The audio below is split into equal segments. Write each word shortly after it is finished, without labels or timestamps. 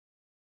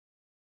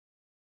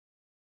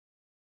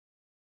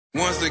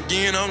Once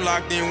again, I'm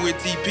locked in with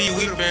TP.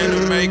 We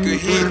finna make a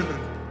hit.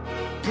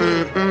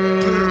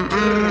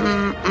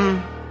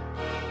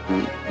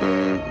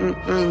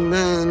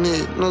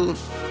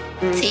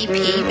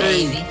 TP,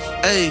 baby.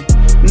 Hey,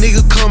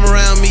 nigga come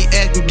around me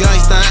acting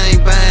gangster, I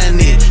ain't buying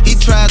it. He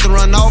tried to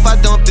run off, I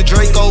dumped the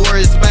Draco where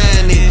it's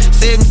Bendin.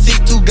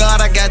 762 God,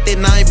 I got that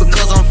name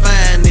because I'm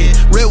fine it.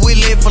 Red we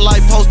lit for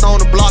like post on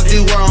the block, this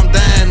where I'm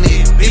dying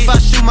it. If I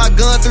shoot my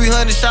gun,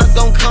 300 shots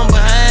gon' come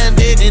behind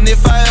it. And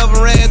if I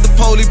ever ran, the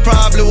police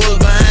probably was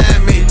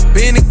behind me.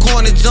 Been in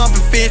corner,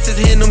 jumping fences,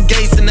 hitting them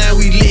gates, and now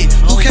we lit.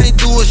 Who can't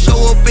do a show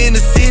up in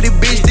the city,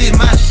 bitch, this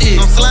my shit.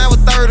 I'm sliding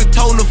with 30,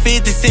 totin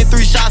 50, sent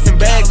 3 shots and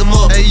bagged them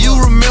up. Hey, you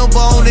remember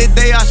on that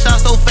day I shot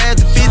so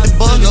fast to 50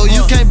 bucks? No,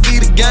 you can't be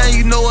the gang,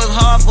 you know it's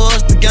hard for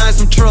us to gain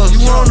some trust.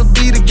 You wanna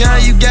be the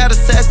gang, you gotta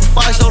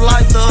sacrifice your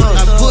life to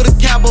us. I put a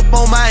cap up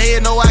on my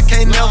head, no, I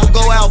can't never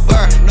go out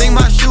burr. Think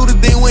my shooter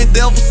then went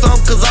there for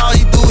something, cause all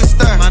he do is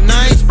stir. My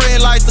name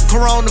spread like the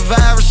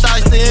coronavirus,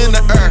 shiesty in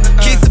the earth.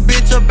 Kick the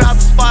bitch up out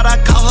the spot,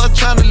 I caught her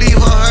tryna leave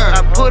her.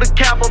 I put a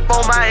cap up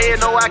on my head,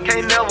 no, I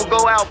can't never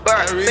go out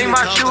burr. Think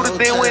my shooter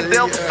then went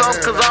there for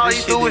something, cause all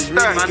he do is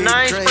stir. My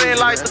name spread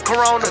like the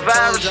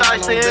coronavirus,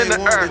 shiesty in the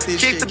earth.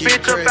 Kick the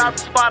bitch up out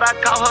the spot, I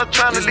caught her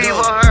tryna leave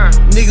her.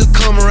 Nigga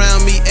come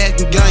around me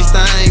acting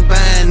gangster, I ain't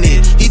buying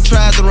it. He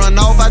tried to run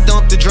off, I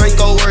dumped the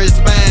Draco where it's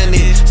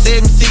Bendin.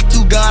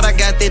 762 God, I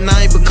got that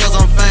name because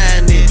I'm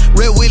fine it.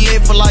 Red we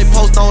lit for like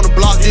post on the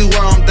block, this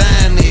where I'm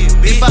dying it.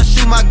 If I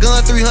shoot my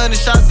gun, 300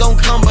 shots gon'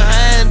 come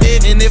behind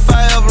it. And if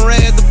I ever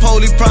ran, the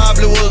police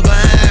probably was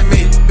behind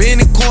me. Been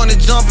in corner,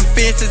 jumping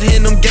fences,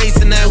 hitting them gates,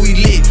 and now we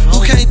lit.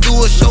 Who can't do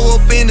a show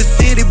up in the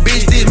city,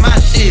 bitch, this my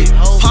shit.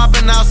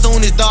 Popping out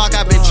soon as dark,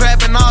 I been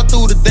trapping all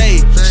through the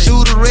day.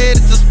 Shooter ready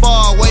to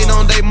spar, wait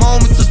on they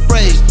moment to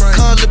spray.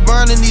 Constantly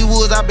burning these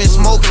woods, I been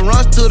smoking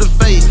runs to the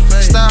face.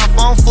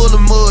 Styrofoam full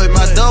of mud,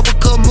 my double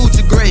cup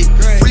moochie great.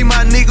 Free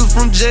my niggas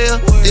from jail,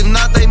 if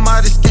not they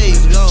might escape.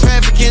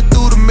 Trafficking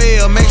through the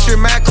mail, make sure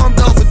Mac come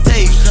double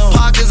tape.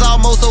 Pockets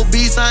almost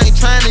obese, I ain't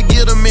trying to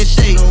get them in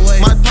shape.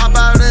 Might pop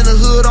out in the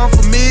hood, I'm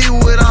familiar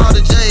with all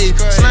the J's.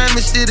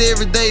 Slamming shit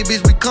every day,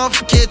 bitch, we come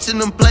from catching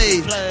them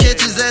plays.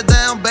 Catches that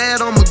down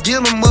bad, I'ma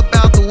get them up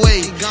out the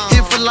way.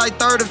 Hit for like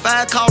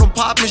 35, caught them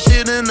popping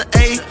shit in the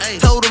A.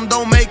 Told them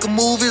don't make a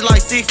move, it's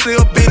like 60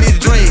 up in his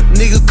drink.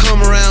 Nigga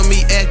come around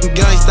me acting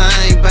gangster,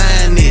 I ain't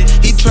buying it.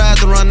 He tried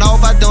to run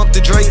off, I dumped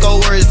the Draco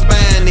where it's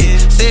Bendin.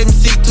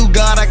 762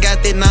 God, I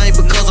got that name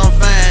because I'm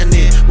fine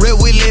it. Red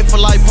we lit for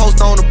like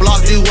post on the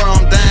block, this where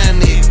I'm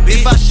dying it.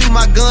 If I shoot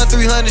my gun,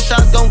 300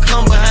 shots gon'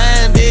 come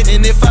behind it.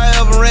 And if I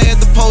ever ran,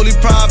 the police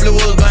probably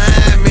was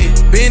behind me.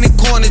 Been in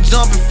corner,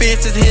 jumping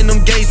fences, hitting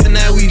them gates, and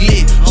now we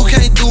lit. Who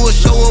can't do a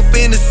show up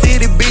in the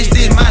city, bitch,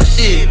 this my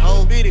shit.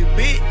 Oh, bitty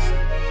bitch.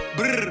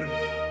 Brrr.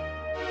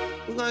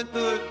 Who gonna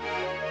do it?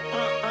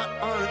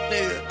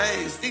 Nigga.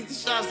 Hey, 60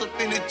 shots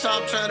up in the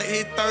chop, trying to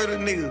hit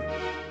 30 niggas.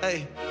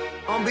 Hey,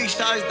 on big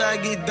shots that I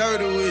get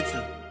dirty with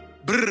you.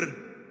 Brrr.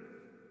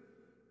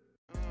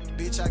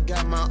 Bitch, I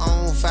got my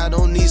own fight,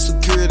 don't need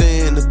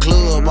security in the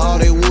club. All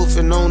they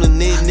wolfing on the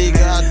net,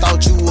 nigga, I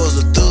thought you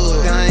was a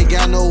thug. I ain't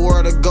got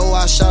nowhere to go,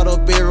 I shot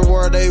up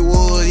everywhere they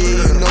was.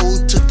 Yeah, you know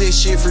who took that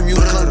shit from you,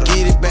 come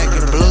get it back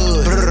in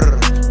blood.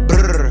 Brr,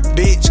 brr,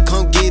 bitch,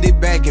 come get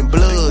it back in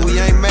blood. We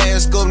ain't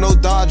mask up, no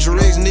Dodger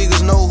X,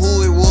 niggas know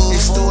who it was.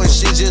 Extorting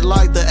shit just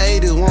like the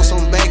 80s, want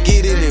some back,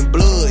 get it in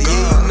blood.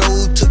 Yeah, you know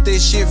who took that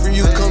shit from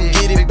you, come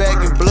get it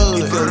back in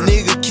blood. If your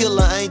nigga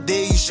killer ain't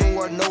dead, you should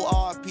wear no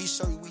RP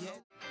shirt.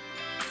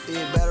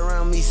 Everybody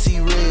around me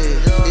see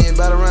red.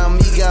 Everybody around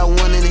me got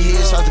one in the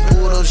head. Shotty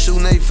pulled up,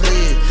 shooting, they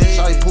fled.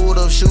 Shotty pulled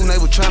up, shooting, they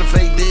were trying to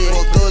fake dead.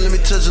 Fucked up, let me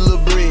touch a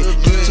little bread.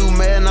 You too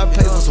mad and I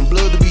pay for some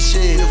blood to be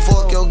shed.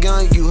 Fuck your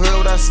gang, you heard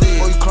what I said.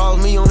 Before you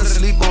cross me on the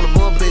sleep on the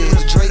bunk bed.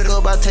 Drake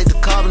up, I take the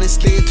carbon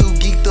instead. Too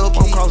geeked up,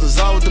 I'm crossing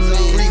all with the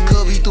man. Free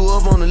cup, he threw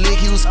up on the lick,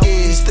 he was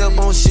scared. He step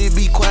on shit,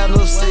 be quiet,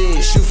 no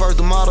said. Shoot first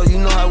the model, you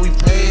know how we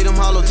play.